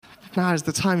now is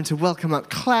the time to welcome up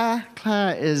Claire.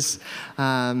 Claire is,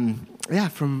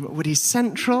 from Woody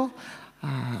Central.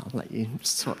 I'll let you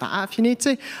sort that out if you need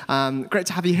to. Great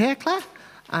to have you here, Claire.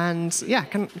 And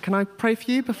can I pray for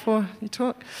you before you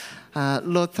talk?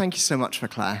 Lord, thank you so much for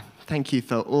Claire. Thank you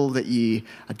for all that you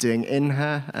are doing in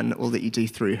her and all that you do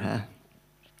through her.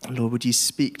 Lord, would you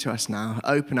speak to us now?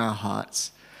 Open our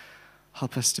hearts.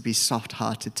 Help us to be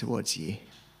soft-hearted towards you.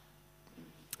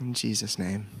 In Jesus'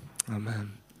 name,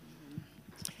 amen.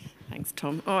 Thanks,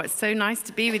 Tom. Oh, it's so nice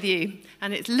to be with you.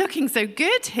 And it's looking so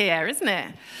good here, isn't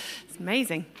it? It's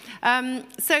amazing.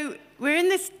 So we're in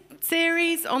this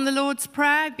series on the Lord's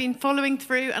Prayer. I've been following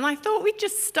through, and I thought we'd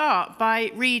just start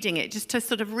by reading it, just to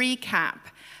sort of recap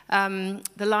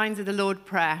the lines of the Lord's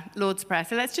Prayer.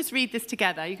 So let's just read this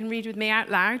together. You can read with me out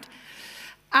loud.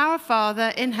 Our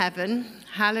Father in heaven,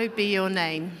 hallowed be your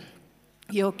name.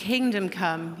 Your kingdom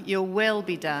come, your will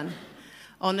be done,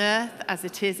 on earth as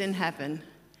it is in heaven.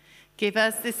 Give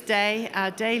us this day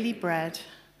our daily bread,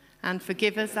 and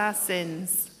forgive us our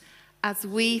sins, as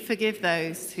we forgive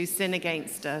those who sin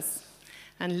against us.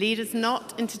 And lead us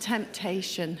not into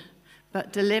temptation,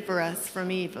 but deliver us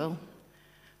from evil.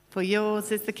 For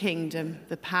yours is the kingdom,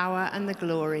 the power, and the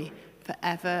glory,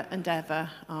 forever and ever.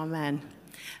 Amen.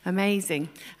 Amazing.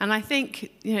 And I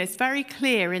think, it's very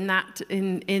clear in that,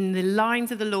 in the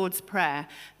lines of the Lord's Prayer,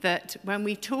 that when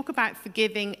we talk about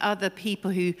forgiving other people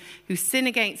who sin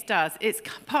against us, it's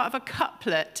part of a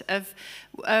couplet of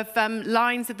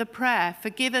lines of the prayer.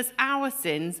 Forgive us our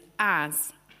sins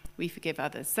as we forgive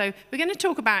others. So we're going to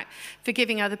talk about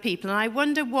forgiving other people. And I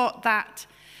wonder what that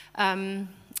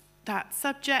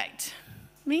subject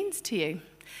means to you.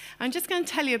 I'm just going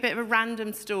to tell you a bit of a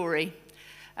random story.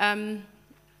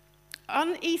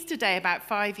 On Easter Day, about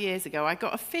 5 years ago, I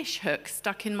got a fish hook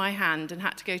stuck in my hand and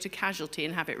had to go to Casualty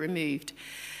and have it removed.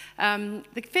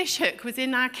 The fish hook was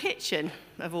in our kitchen,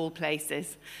 of all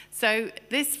places. So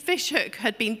this fish hook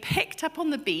had been picked up on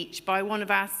the beach by one of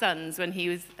our sons when he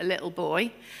was a little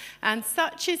boy. And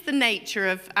such is the nature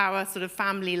of our sort of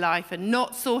family life and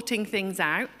not sorting things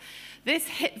out. This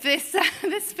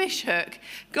fish hook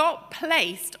got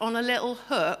placed on a little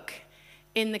hook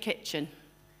in the kitchen.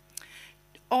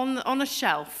 On a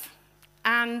shelf.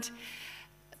 And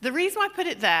the reason I put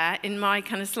it there in my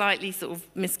kind of slightly sort of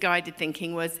misguided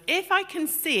thinking was, if I can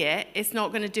see it, it's not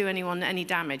going to do anyone any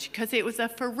damage, because it was a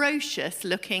ferocious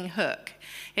looking hook.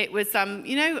 It was,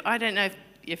 I don't know if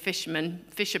you're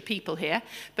fisher people here,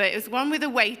 but it was one with a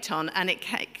weight on, and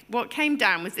what came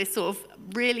down was this sort of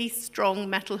really strong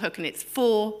metal hook, and it's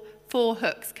four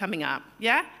hooks coming up.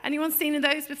 Yeah? Anyone seen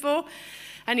those before?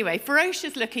 Anyway,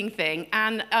 ferocious looking thing,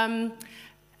 and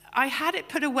I had it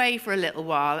put away for a little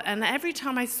while, and every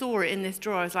time I saw it in this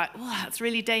drawer, I was like, oh, that's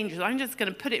really dangerous. I'm just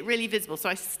going to put it really visible. So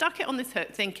I stuck it on this hook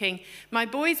thinking my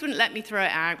boys wouldn't let me throw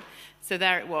it out, so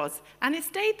there it was. And it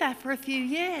stayed there for a few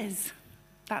years.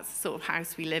 That's the sort of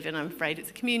house we live in, I'm afraid. It's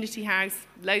a community house,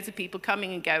 loads of people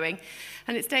coming and going,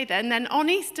 and it stayed there. And then on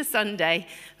Easter Sunday,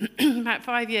 about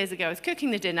 5 years ago, I was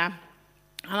cooking the dinner,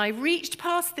 and I reached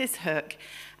past this hook,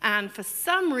 and for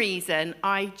some reason,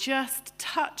 I just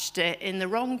touched it in the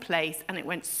wrong place, and it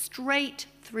went straight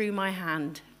through my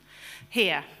hand.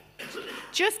 Here.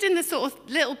 Just in the sort of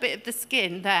little bit of the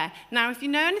skin there. Now, if you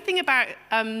know anything about,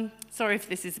 sorry if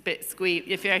this is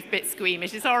if you're a bit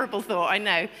squeamish, it's a horrible thought, I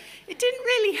know. It didn't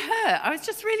really hurt. I was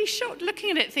just really shocked looking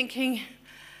at it thinking,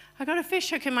 I got a fish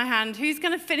hook in my hand. Who's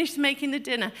going to finish making the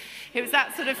dinner? It was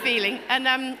that sort of feeling. And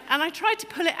I tried to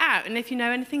pull it out. And if you know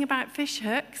anything about fish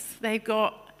hooks, they've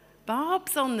got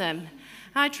barbs on them.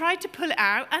 And I tried to pull it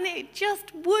out, and it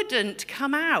just wouldn't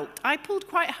come out. I pulled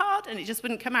quite hard, and it just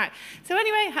wouldn't come out. So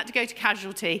anyway, I had to go to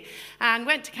Casualty, and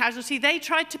went to Casualty. They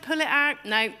tried to pull it out.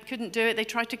 No, couldn't do it. They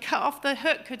tried to cut off the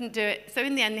hook, couldn't do it. So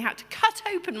in the end, they had to cut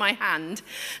open my hand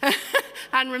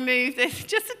and remove this,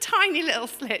 just a tiny little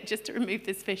slit, just to remove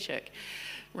this fish hook.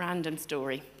 Random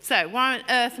story. So why on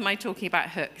earth am I talking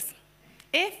about hooks?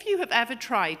 If you have ever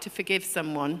tried to forgive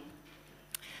someone,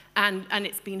 and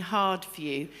it's been hard for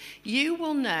you, you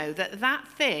will know that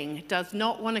thing does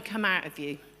not want to come out of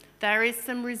you. There is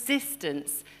some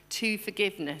resistance to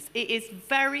forgiveness. It is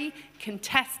very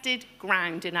contested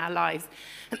ground in our lives.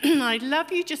 I'd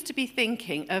love you just to be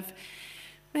thinking of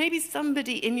maybe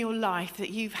somebody in your life that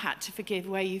you've had to forgive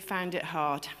where you found it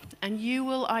hard. And you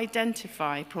will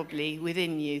identify probably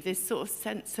within you this sort of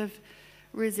sense of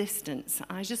resistance.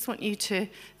 I just want you to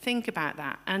think about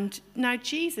that. And now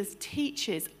Jesus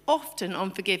teaches often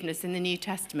on forgiveness in the New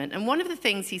Testament. And one of the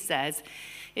things he says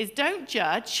is, don't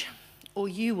judge or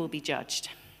you will be judged.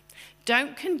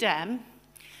 Don't condemn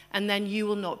and then you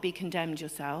will not be condemned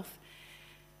yourself.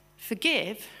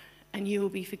 Forgive and you will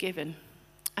be forgiven.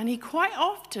 And he quite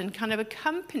often kind of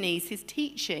accompanies his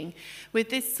teaching with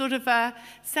this sort of a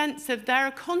sense of there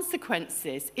are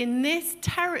consequences in this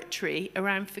territory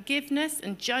around forgiveness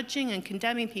and judging and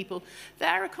condemning people.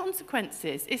 There are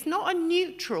consequences. It's not a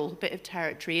neutral bit of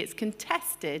territory. It's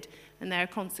contested, and there are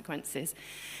consequences.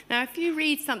 Now, if you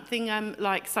read something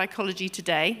like Psychology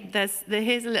Today,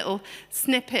 here's a little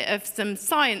snippet of some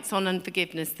science on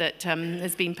unforgiveness that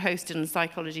has been posted on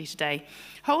Psychology Today.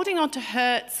 Holding on to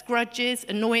hurts, grudges,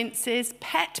 annoyances,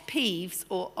 pet peeves,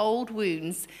 or old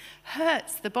wounds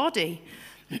hurts the body.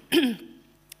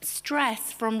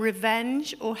 Stress from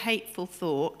revenge or hateful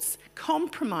thoughts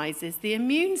compromises the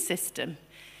immune system,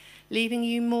 leaving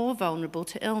you more vulnerable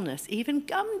to illness, even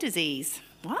gum disease.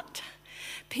 What?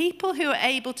 People who are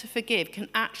able to forgive can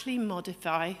actually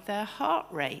modify their heart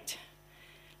rate,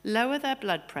 lower their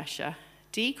blood pressure,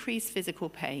 decrease physical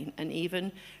pain, and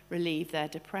even relieve their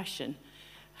depression.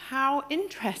 How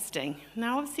interesting.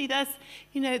 Now, obviously,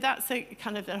 that's a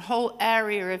kind of a whole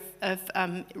area of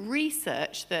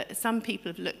research that some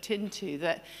people have looked into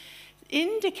that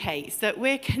indicates that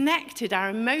we're connected, our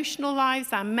emotional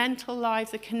lives, our mental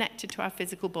lives are connected to our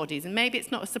physical bodies. And maybe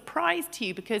it's not a surprise to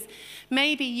you because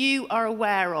maybe you are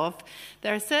aware of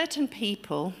there are certain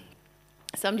people,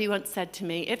 somebody once said to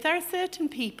me, if there are certain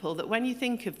people that when you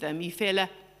think of them, you feel a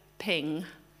ping.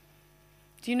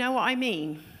 Do you know what I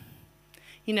mean?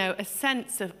 You know, a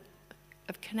sense of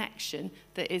connection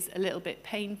that is a little bit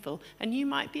painful. And you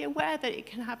might be aware that you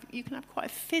can have quite a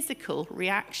physical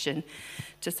reaction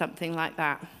to something like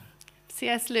that.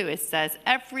 C.S. Lewis says,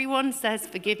 everyone says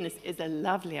forgiveness is a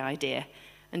lovely idea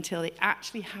until they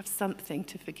actually have something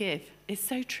to forgive. It's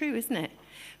so true, isn't it?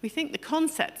 We think the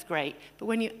concept's great, but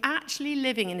when you're actually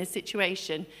living in a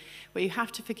situation where you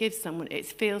have to forgive someone, it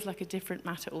feels like a different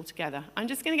matter altogether. I'm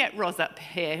just going to get Ros up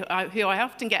here, who I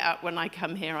often get up when I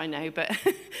come here, I know, but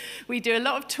we do a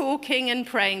lot of talking and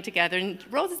praying together. And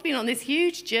Ros has been on this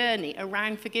huge journey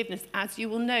around forgiveness, as you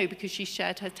will know, because she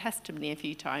shared her testimony a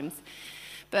few times.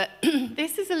 But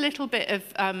this is a little bit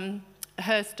of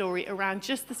her story around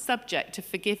just the subject of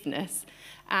forgiveness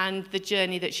and the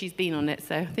journey that she's been on it.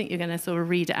 So I think you're going to sort of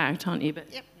read it out, aren't you?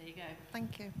 But yep. There you go.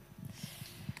 Thank you.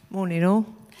 Morning, all.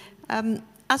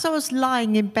 As I was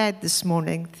lying in bed this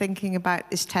morning, thinking about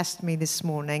this testimony this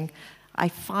morning, I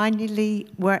finally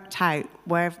worked out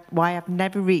why I've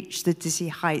never reached the dizzy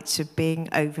heights of being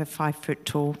over 5 foot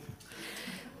tall.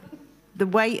 The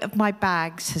weight of my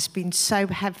bags has been so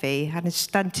heavy and has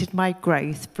stunted my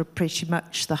growth for pretty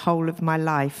much the whole of my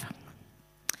life.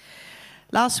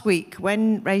 Last week,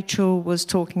 when Rachel was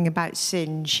talking about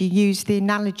sin, she used the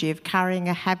analogy of carrying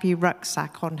a heavy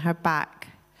rucksack on her back.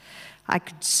 I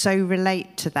could so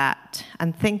relate to that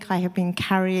and think I have been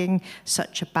carrying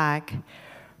such a bag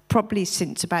probably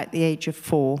since about the age of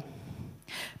 4.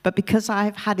 But because I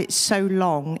have had it so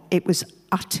long, it was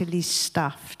utterly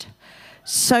stuffed.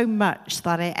 So much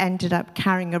that I ended up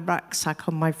carrying a rucksack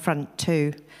on my front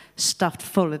too, stuffed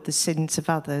full of the sins of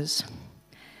others.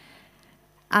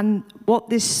 And what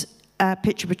this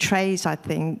picture portrays, I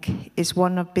think, is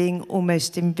one of being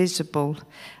almost invisible,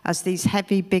 as these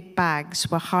heavy big bags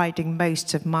were hiding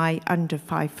most of my under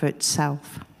 5 foot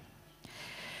self.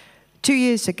 2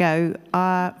 years ago,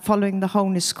 following the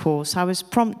wholeness course, I was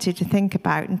prompted to think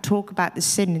about and talk about the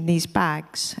sin in these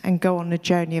bags and go on a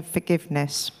journey of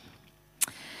forgiveness.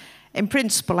 In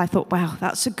principle, I thought, well,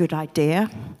 that's a good idea.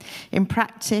 In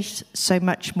practice, so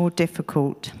much more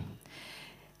difficult.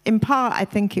 In part, I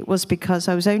think it was because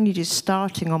I was only just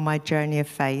starting on my journey of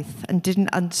faith and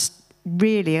didn't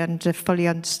fully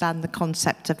understand the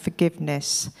concept of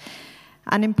forgiveness.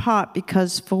 And in part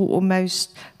because for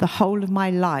almost the whole of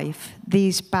my life,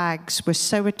 these bags were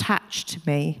so attached to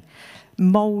me,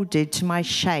 molded to my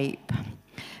shape,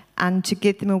 and to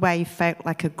give them away felt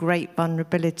like a great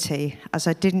vulnerability, as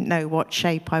I didn't know what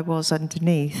shape I was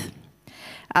underneath.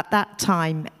 At that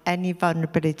time, any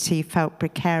vulnerability felt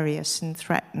precarious and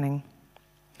threatening.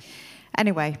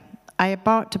 Anyway, I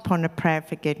embarked upon a prayer of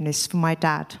forgiveness for my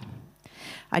dad.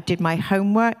 I did my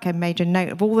homework and made a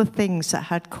note of all the things that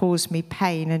had caused me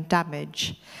pain and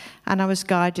damage, and I was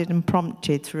guided and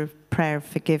prompted through a prayer of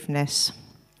forgiveness.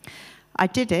 I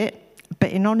did it,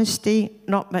 but in honesty,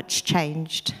 not much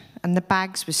changed, and the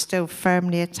bags were still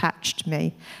firmly attached to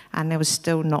me, and I was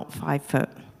still not 5 foot.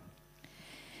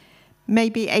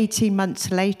 Maybe 18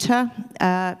 months later,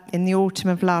 in the autumn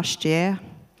of last year,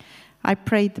 I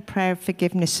prayed the prayer of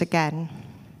forgiveness again.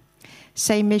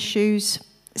 Same issues,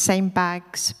 same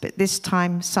bags, but this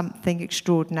time something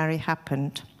extraordinary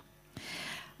happened.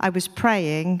 I was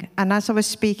praying, and as I was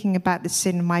speaking about the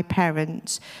sin of my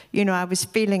parents, I was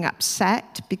feeling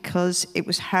upset because it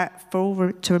was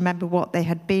hurtful to remember what they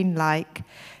had been like.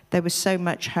 There was so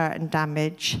much hurt and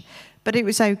damage, but it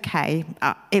was okay.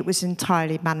 It was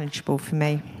entirely manageable for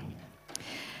me.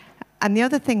 And the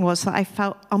other thing was that I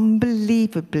felt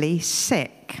unbelievably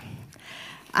sick,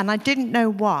 and I didn't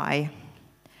know why.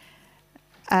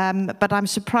 But I'm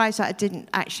surprised that I didn't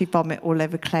actually vomit all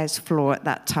over Claire's floor at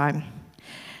that time.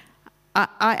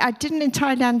 I didn't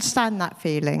entirely understand that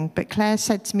feeling, but Claire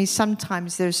said to me,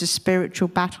 sometimes there's a spiritual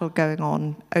battle going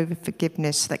on over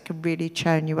forgiveness that can really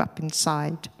churn you up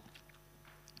inside.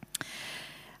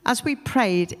 As we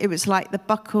prayed, it was like the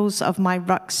buckles of my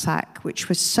rucksack, which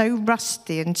was so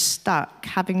rusty and stuck,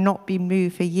 having not been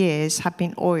moved for years, had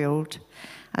been oiled,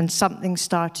 and something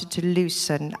started to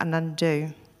loosen and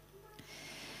undo.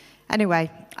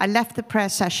 Anyway, I left the prayer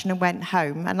session and went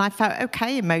home, and I felt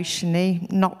okay emotionally,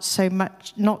 not so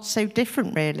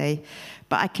different really,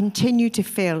 but I continued to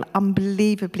feel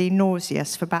unbelievably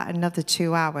nauseous for about another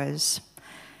 2 hours.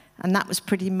 And that was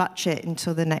pretty much it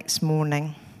until the next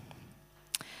morning.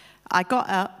 I got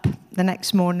up the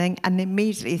next morning and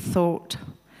immediately thought,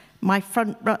 my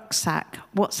front rucksack,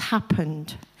 what's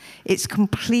happened? It's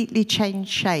completely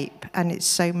changed shape and it's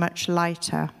so much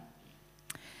lighter.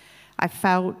 I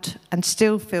felt, and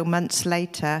still feel months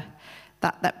later,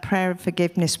 that prayer of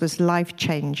forgiveness was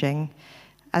life-changing,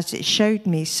 as it showed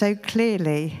me so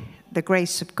clearly the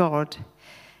grace of God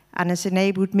and has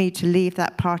enabled me to leave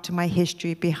that part of my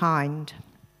history behind.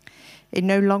 It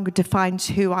no longer defines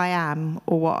who I am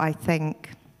or what I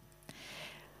think.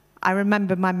 I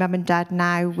remember my mum and dad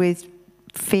now with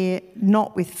fear,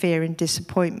 not with fear and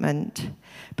disappointment,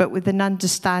 but with an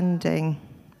understanding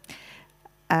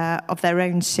of their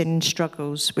own sin and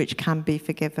struggles, which can be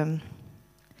forgiven.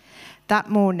 That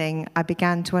morning, I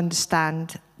began to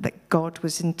understand that God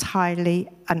was entirely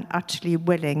and utterly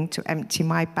willing to empty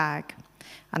my bag,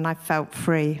 and I felt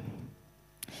free.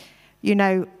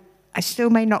 I still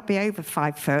may not be over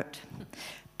 5 foot,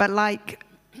 but like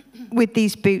with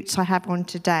these boots I have on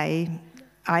today,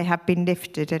 I have been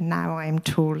lifted and now I am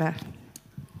taller.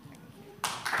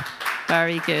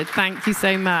 Very good. Thank you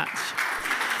so much.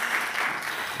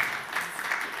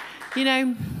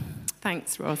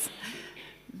 Thanks, Ros.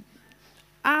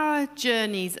 Our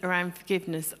journeys around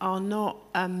forgiveness are not,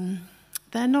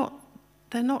 they're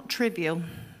not trivial.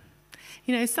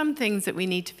 Some things that we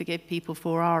need to forgive people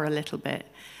for are a little bit,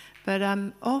 but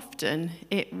often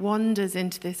it wanders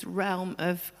into this realm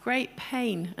of great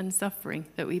pain and suffering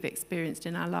that we've experienced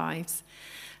in our lives.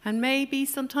 And maybe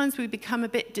sometimes we become a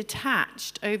bit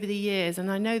detached over the years. And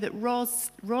I know that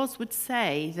Ros would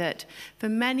say that for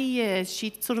many years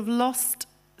she sort of lost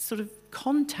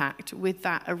contact with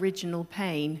that original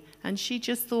pain. And she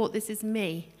just thought, this is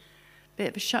me. Bit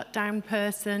of a shut down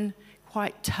person,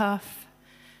 quite tough.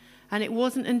 And it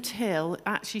wasn't until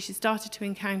actually she started to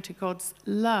encounter God's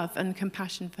love and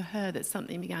compassion for her that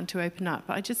something began to open up.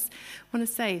 But I just want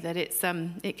to say that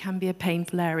it can be a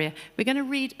painful area. We're going to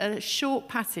read a short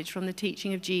passage from the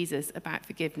teaching of Jesus about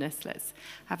forgiveness. Let's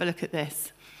have a look at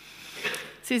this.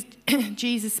 This is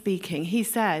Jesus speaking. He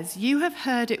says, "You have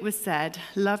heard it was said,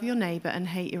 love your neighbor and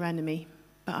hate your enemy.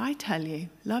 But I tell you,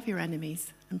 love your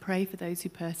enemies and pray for those who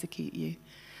persecute you,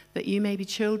 that you may be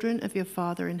children of your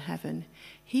Father in heaven.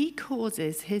 He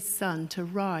causes his sun to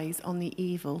rise on the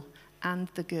evil and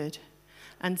the good,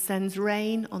 and sends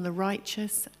rain on the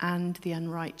righteous and the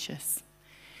unrighteous.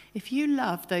 If you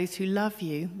love those who love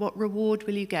you, what reward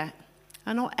will you get?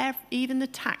 Are not even the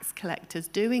tax collectors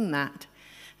doing that?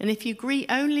 And if you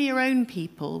greet only your own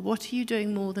people, what are you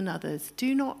doing more than others?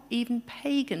 Do not even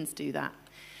pagans do that?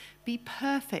 Be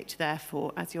perfect,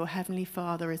 therefore, as your heavenly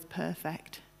Father is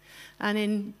perfect." And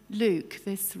in Luke,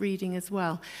 this reading as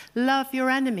well, "Love your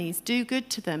enemies, do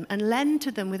good to them, and lend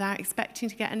to them without expecting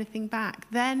to get anything back.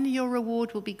 Then your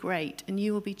reward will be great, and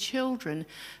you will be children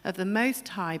of the Most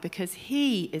High, because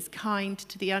he is kind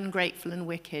to the ungrateful and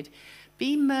wicked.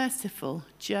 Be merciful,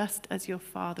 just as your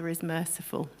Father is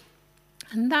merciful."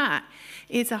 And that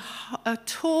is a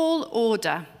tall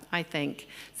order, I think.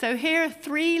 So here are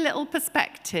 3 little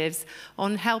perspectives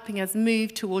on helping us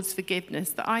move towards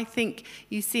forgiveness that I think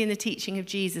you see in the teaching of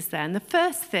Jesus there. And the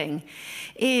first thing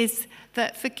is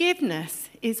that forgiveness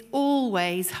is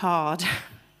always hard.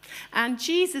 And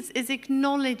Jesus is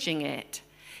acknowledging it.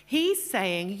 He's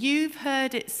saying, you've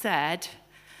heard it said,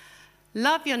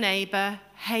 love your neighbor,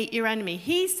 hate your enemy.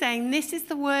 He's saying this is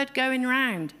the word going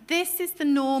round. This is the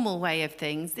normal way of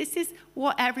things. This is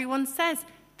what everyone says.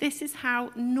 This is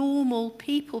how normal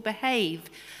people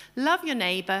behave. Love your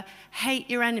neighbor, hate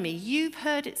your enemy. You've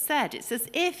heard it said. It's as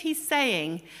if he's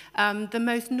saying the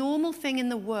most normal thing in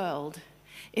the world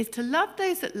is to love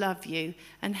those that love you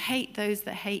and hate those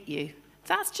that hate you.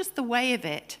 That's just the way of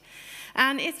it.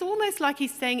 And it's almost like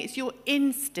he's saying it's your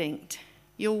instinct.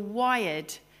 You're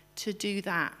wired to do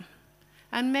that.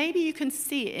 And maybe you can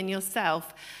see it in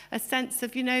yourself, a sense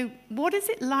of, what is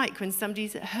it like when somebody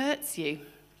hurts you?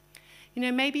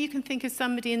 Maybe you can think of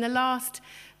somebody in the last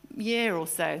year or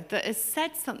so that has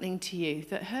said something to you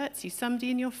that hurts you,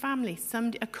 somebody in your family,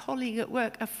 a colleague at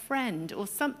work, a friend, or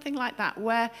something like that,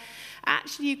 where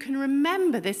actually you can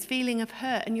remember this feeling of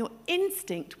hurt, and your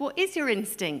instinct, what is your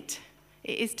instinct?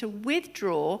 It is to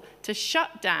withdraw, to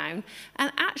shut down,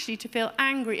 and actually to feel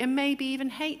angry and maybe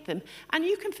even hate them. And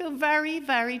you can feel very,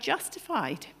 very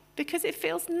justified because it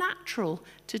feels natural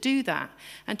to do that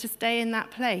and to stay in that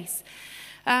place.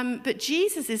 But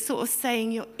Jesus is sort of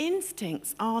saying your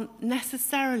instincts aren't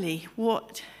necessarily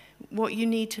what you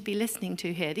need to be listening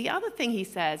to here. The other thing he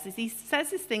says is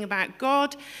this thing about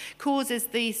God causes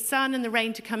the sun and the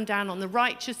rain to come down on the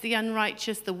righteous, the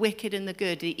unrighteous, the wicked and the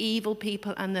good, the evil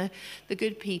people and the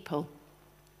good people.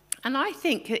 And I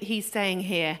think that he's saying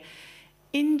here,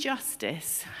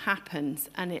 injustice happens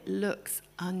and it looks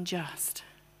unjust.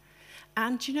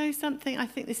 And do you know something? I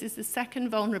think this is the second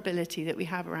vulnerability that we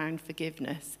have around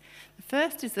forgiveness. The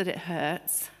first is that it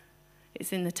hurts.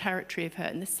 It's in the territory of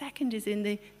hurt. And the second is in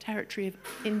the territory of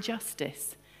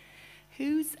injustice.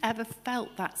 Who's ever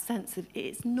felt that sense of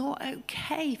it's not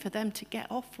okay for them to get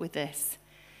off with this?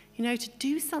 To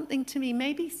do something to me.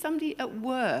 Maybe somebody at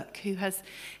work who has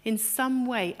in some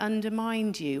way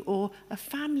undermined you, or a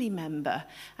family member,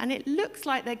 and it looks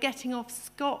like they're getting off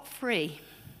scot-free.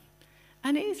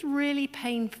 And it is really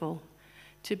painful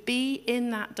to be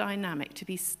in that dynamic, to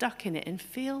be stuck in it and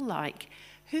feel like,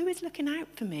 who is looking out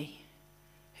for me?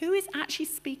 Who is actually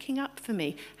speaking up for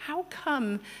me? How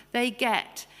come they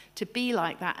get to be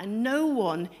like that and no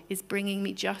one is bringing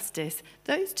me justice?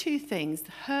 Those two things,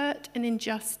 hurt and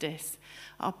injustice,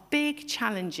 are big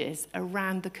challenges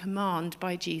around the command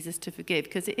by Jesus to forgive,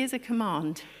 because it is a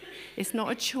command. It's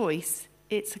not a choice,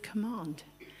 it's a command.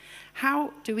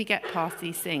 How do we get past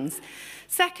these things?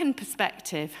 Second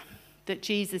perspective that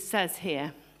Jesus says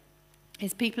here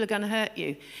is people are going to hurt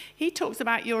you. He talks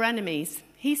about your enemies.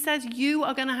 He says you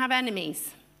are going to have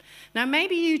enemies. Now,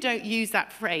 maybe you don't use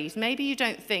that phrase. Maybe you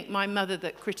don't think my mother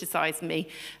that criticized me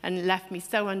and left me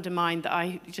so undermined that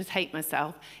I just hate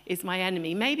myself is my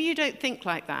enemy. Maybe you don't think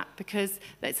like that because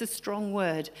that's a strong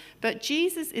word. But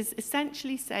Jesus is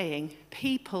essentially saying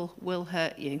people will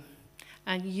hurt you.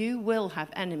 And you will have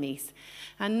enemies.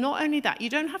 And not only that, you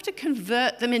don't have to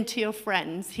convert them into your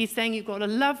friends. He's saying you've got to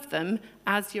love them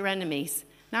as your enemies.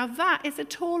 Now that is a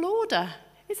tall order,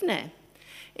 isn't it?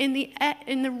 In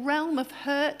the realm of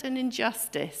hurt and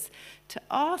injustice, to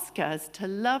ask us to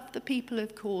love the people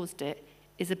who've caused it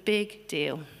is a big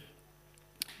deal.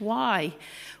 Why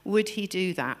would he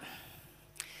do that?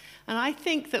 And I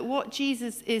think that what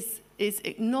Jesus is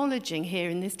acknowledging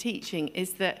here in this teaching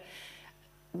is that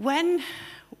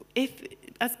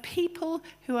as people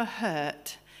who are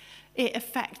hurt, it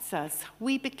affects us.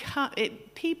 When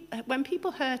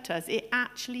people hurt us, it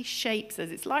actually shapes us.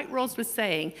 It's like Ros was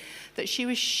saying, that she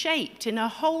was shaped in her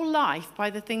whole life by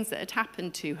the things that had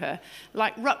happened to her,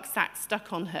 like rucksacks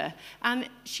stuck on her. And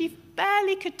she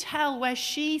barely could tell where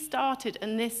she started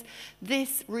and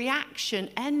this reaction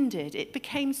ended. It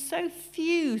became so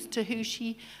fused to who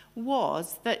she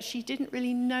was that she didn't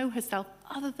really know herself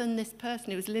other than this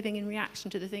person who was living in reaction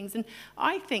to the things. And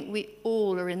I think we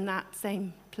all are in that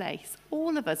same place.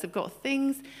 All of us have got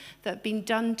things that have been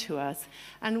done to us.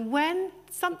 And when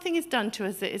something is done to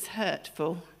us that is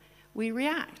hurtful, we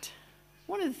react.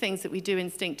 One of the things that we do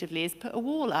instinctively is put a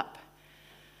wall up.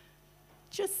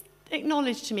 Just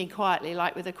acknowledge to me quietly,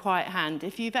 like with a quiet hand,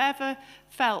 if you've ever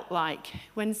felt like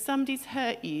when somebody's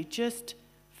hurt you, just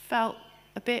felt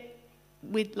a bit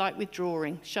like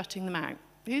withdrawing, shutting them out.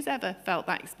 Who's ever felt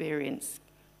that experience?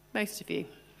 Most of you.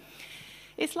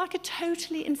 It's like a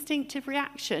totally instinctive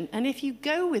reaction, and if you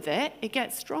go with it, it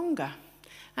gets stronger.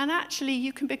 And actually,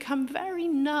 you can become very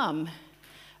numb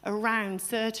around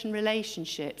certain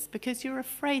relationships because you're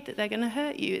afraid that they're going to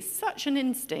hurt you. It's such an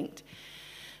instinct.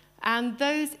 And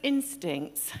those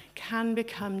instincts can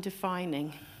become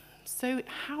defining. So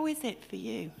how is it for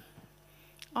you?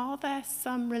 Are there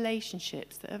some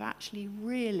relationships that have actually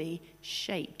really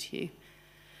shaped you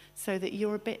so that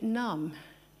you're a bit numb?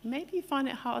 Maybe you find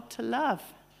it hard to love.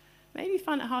 Maybe you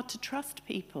find it hard to trust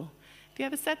people. Have you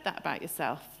ever said that about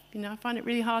yourself? I find it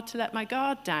really hard to let my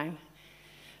guard down.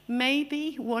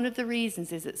 Maybe one of the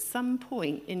reasons is at some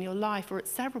point in your life, or at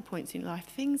several points in your life,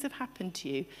 things have happened to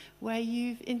you where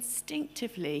you've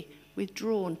instinctively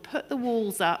withdrawn, put the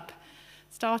walls up,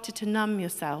 started to numb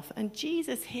yourself. And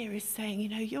Jesus here is saying,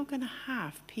 you're going to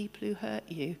have people who hurt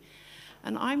you.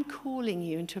 And I'm calling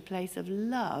you into a place of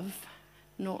love,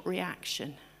 not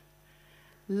reaction.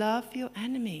 Love your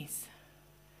enemies.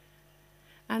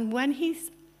 And when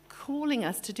he's calling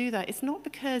us to do that, it's not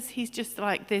because he's just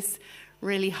like this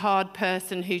really hard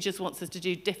person who just wants us to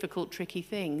do difficult, tricky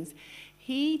things.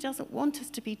 He doesn't want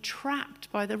us to be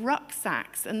trapped by the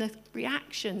rucksacks and the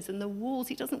reactions and the walls.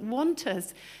 He doesn't want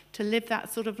us to live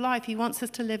that sort of life. He wants us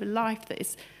to live a life that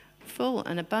is full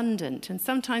and abundant. And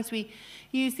sometimes we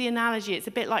use the analogy, it's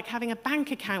a bit like having a bank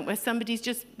account where somebody's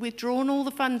just withdrawn all the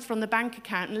funds from the bank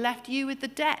account and left you with the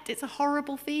debt. It's a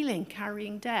horrible feeling,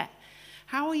 carrying debt.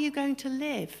 How are you going to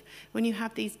live when you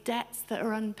have these debts that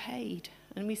are unpaid?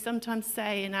 And we sometimes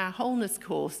say in our wholeness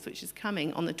course, which is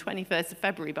coming on the 21st of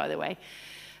February, by the way,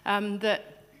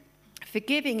 that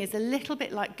forgiving is a little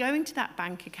bit like going to that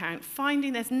bank account,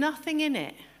 finding there's nothing in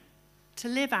it to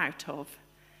live out of,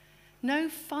 no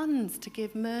funds to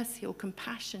give mercy or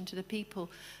compassion to the people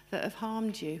that have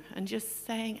harmed you, and just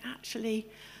saying, actually,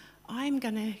 I'm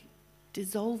going to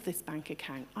dissolve this bank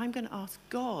account. I'm going to ask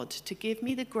God to give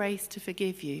me the grace to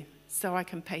forgive you so I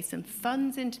can pay some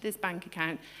funds into this bank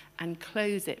account and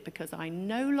close it, because I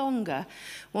no longer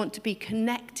want to be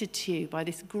connected to you by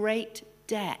this great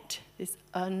debt, this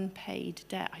unpaid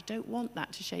debt. I don't want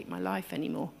that to shape my life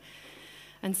anymore.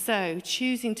 And so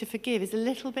choosing to forgive is a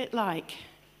little bit like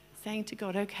saying to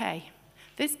God, okay,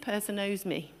 this person owes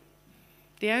me.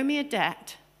 They owe me a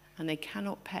debt and they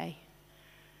cannot pay.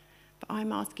 But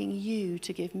I'm asking you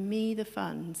to give me the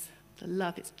funds, the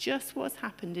love. It's just what's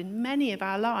happened in many of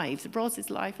our lives,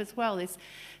 Roz's life as well, this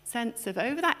sense of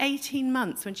over that 18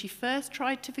 months when she first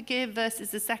tried to forgive versus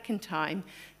the second time,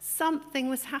 something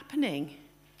was happening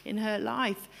in her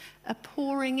life, a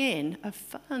pouring in of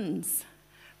funds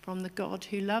from the God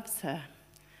who loves her.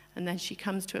 And then she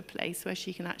comes to a place where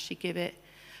she can actually give it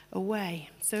away.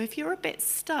 So if you're a bit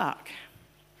stuck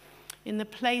in the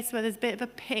place where there's a bit of a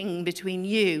ping between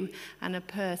you and a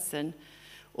person,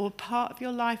 or part of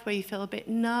your life where you feel a bit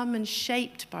numb and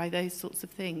shaped by those sorts of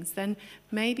things, then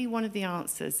maybe one of the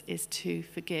answers is to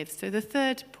forgive. So the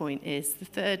third point is, the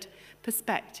third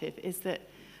perspective is that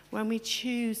when we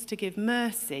choose to give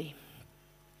mercy,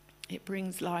 it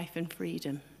brings life and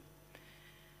freedom.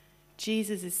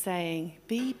 Jesus is saying,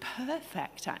 be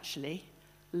perfect, actually,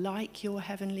 like your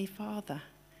heavenly Father.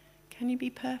 Can you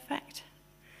be perfect?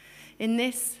 In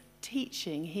this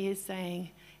teaching, he is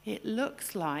saying it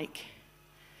looks like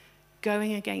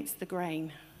going against the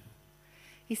grain.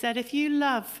 He said, if you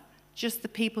love just the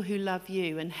people who love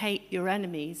you and hate your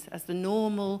enemies as the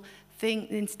normal thing,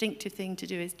 the instinctive thing to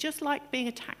do, is just like being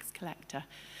a tax collector.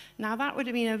 Now, that would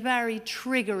have been a very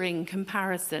triggering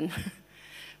comparison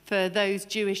for those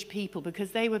Jewish people,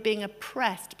 because they were being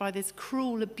oppressed by this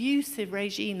cruel, abusive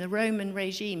regime, the Roman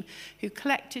regime, who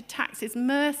collected taxes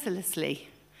mercilessly.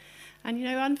 And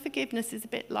unforgiveness is a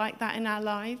bit like that in our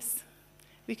lives.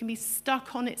 We can be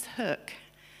stuck on its hook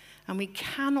and we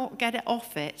cannot get it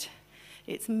off it.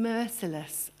 It's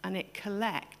merciless and it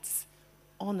collects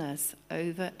on us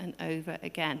over and over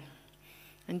again.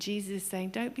 And Jesus is saying,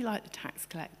 don't be like the tax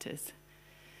collectors.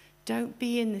 Don't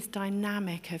be in this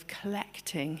dynamic of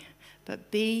collecting, but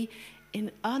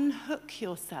unhook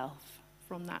yourself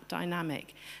from that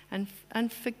dynamic.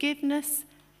 And forgiveness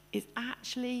is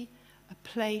actually a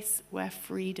place where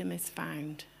freedom is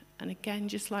found. And again,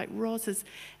 just like Roz has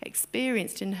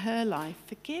experienced in her life,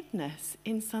 forgiveness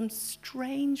in some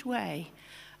strange way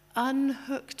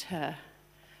unhooked her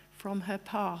from her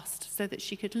past so that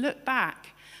she could look back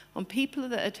on people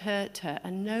that had hurt her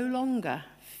and no longer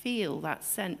feel that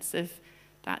sense of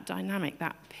that dynamic,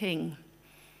 that ping.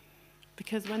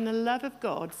 Because when the love of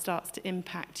God starts to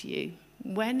impact you,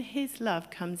 when his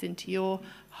love comes into your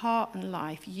heart and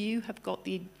life, you have got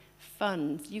the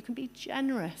funds. You can be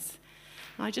generous.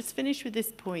 And I just finish with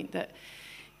this point that,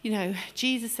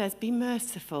 Jesus says, be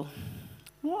merciful.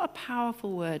 What a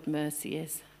powerful word mercy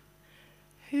is.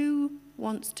 Who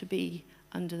wants to be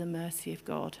under the mercy of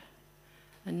God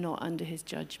and not under his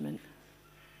judgment?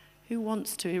 Who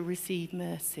wants to receive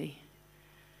mercy?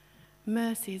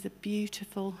 Mercy is a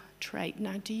beautiful trait.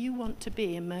 Now, do you want to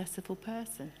be a merciful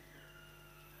person?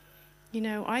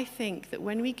 I think that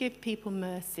when we give people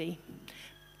mercy,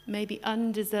 maybe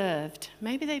undeserved,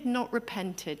 maybe they've not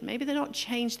repented, maybe they've not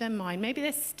changed their mind, maybe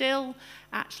they're still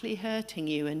actually hurting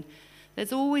you, and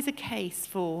there's always a case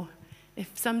for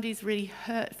if somebody's really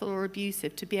hurtful or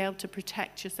abusive, to be able to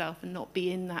protect yourself and not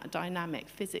be in that dynamic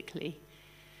physically.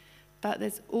 But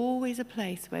there's always a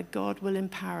place where God will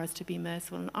empower us to be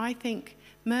merciful. And I think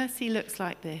mercy looks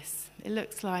like this. It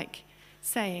looks like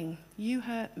saying, you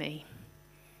hurt me,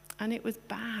 and it was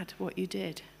bad what you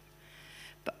did.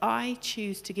 But I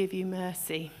choose to give you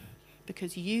mercy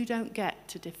because you don't get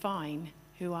to define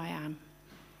who I am.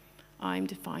 I'm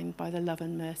defined by the love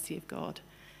and mercy of God.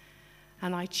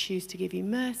 And I choose to give you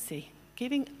mercy.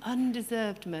 Giving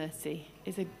undeserved mercy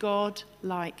is a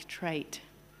God-like trait.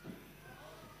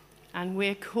 And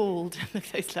we're called, look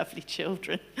at those lovely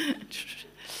children.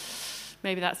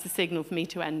 Maybe that's the signal for me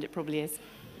to end, it probably is.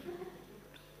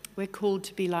 We're called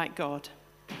to be like God.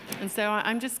 And so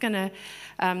I'm just going to,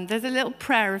 there's a little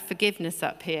prayer of forgiveness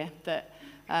up here that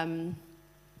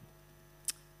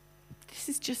this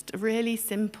is just a really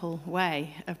simple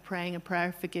way of praying a prayer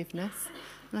of forgiveness.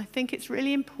 And I think it's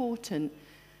really important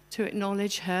to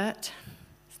acknowledge hurt.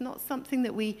 It's not something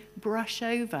that we brush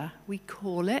over. We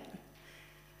call it.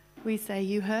 We say,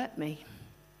 you hurt me.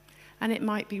 And it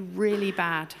might be really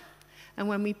bad. And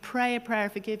when we pray a prayer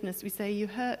of forgiveness, we say, you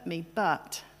hurt me,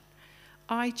 but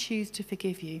I choose to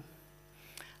forgive you.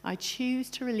 I choose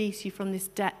to release you from this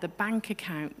debt, the bank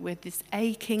account with this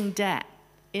aching debt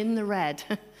in the red.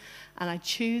 And I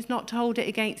choose not to hold it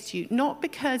against you, not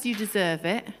because you deserve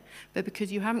it, but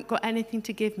because you haven't got anything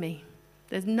to give me.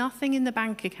 There's nothing in the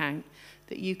bank account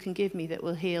that you can give me that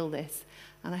will heal this.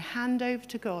 And I hand over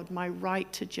to God my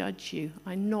right to judge you.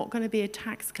 I'm not going to be a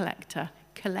tax collector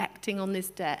collecting on this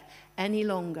debt any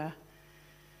longer.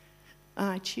 And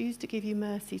I choose to give you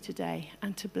mercy today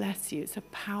and to bless you. It's a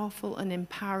powerful and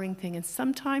empowering thing. And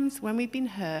sometimes when we've been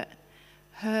hurt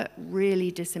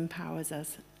really disempowers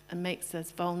us and makes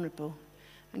us vulnerable.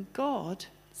 And God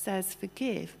says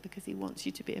forgive because he wants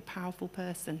you to be a powerful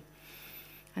person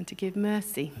and to give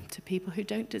mercy to people who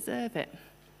don't deserve it.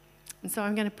 And so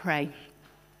I'm going to pray.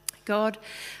 God,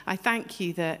 I thank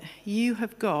you that you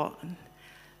have got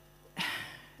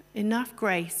enough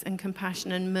grace and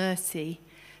compassion and mercy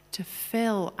to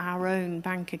fill our own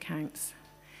bank accounts.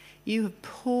 You have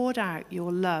poured out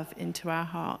your love into our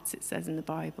hearts, it says in the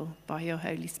Bible, by your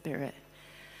Holy Spirit.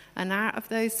 And out of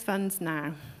those funds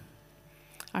now,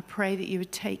 I pray that you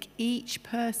would take each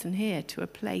person here to a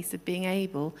place of being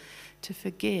able to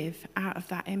forgive out of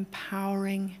that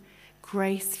empowering,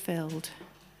 grace-filled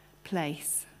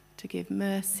place, to give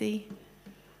mercy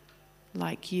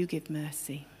like you give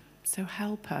mercy. So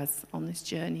help us on this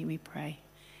journey, we pray.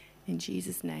 In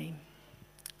Jesus' name,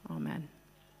 amen.